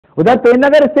उधर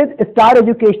प्रेमनगर स्थित star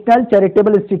educational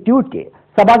charitable institute के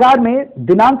सभागार में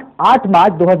दिनांक 8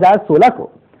 मार्च 2016 को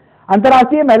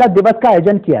अंतर्राष्ट्रीय महिला दिवस का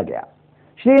आयोजन किया गया।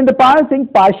 श्री इंद्रपाल सिंह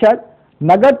पार्षद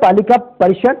नगर पालिका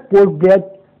परिषद पोर्ट ब्लेयर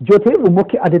जो थे वो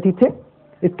मुख्य अतिथि थे।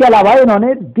 इसके अलावा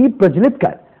उन्होंने दीप प्रज्वलित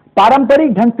कर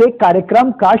पारंपरिक ढंग से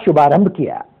कार्यक्रम का शुभारंभ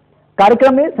किया।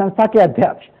 कार्यक्रम में संस्था के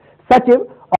अध्यक्ष, सचिव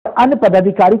और अन्य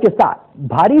पदाधिकारी के साथ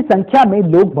भारी संख्या में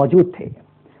लोग मौजूद थे।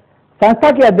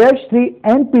 संस्था के अध्यक्ष श्री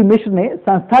एन.पी. मिश्र ने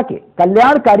संस्था के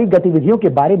कल्याणकारी गतिविधियों के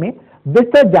बारे में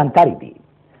विस्तृत जानकारी दी।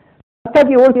 संस्था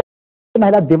की ओर से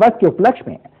महिला दिवस के उपलक्ष्य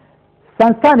में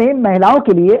संस्था ने महिलाओं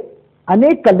के लिए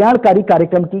अनेक कल्याणकारी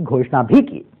कार्यक्रम की घोषणा भी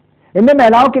की। इनमें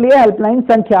महिलाओं के लिए हेल्पलाइन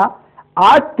संख्या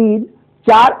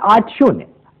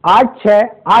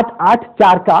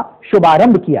 8348086884 का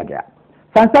शुभारंभ किया गया।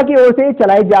 संस्था की ओर से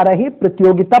चलाई जा रही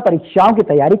प्रतियोगिता परीक्षाओं की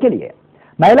तैयारी के लिए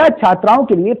महिला छात्राओं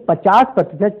के लिए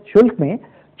 50% शुल्क में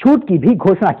छूट की भी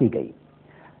घोषणा की गई।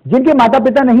 जिनके माता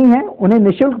पिता नहीं हैं उन्हें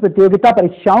निःशुल्क प्रतियोगिता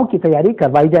परीक्षाओं की तैयारी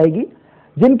करवाई जाएगी।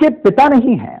 जिनके पिता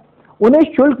नहीं हैं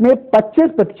उन्हें शुल्क में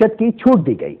 25% की छूट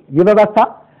दी गई। ये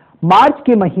व्यवस्था मार्च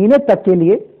के महीने तक के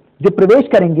लिए जो प्रवेश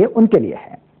करेंगे उनके लिए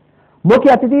है।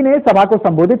 मुख्य अतिथि ने सभा को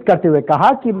संबोधित करते हुए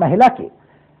कहा कि महिला के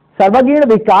सर्वांगीण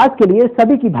विकास के लिए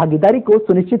सभी की भागीदारी को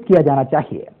सुनिश्चित किया जाना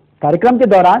चाहिए। कार्यक्रम के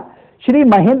दौरान श्री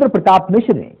महेंद्र प्रताप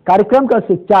मिश्र ने कार्यक्रम का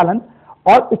संचालन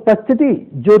और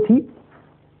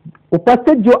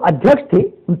उपस्थित जो अध्यक्ष थे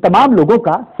उन तमाम लोगों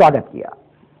का स्वागत किया।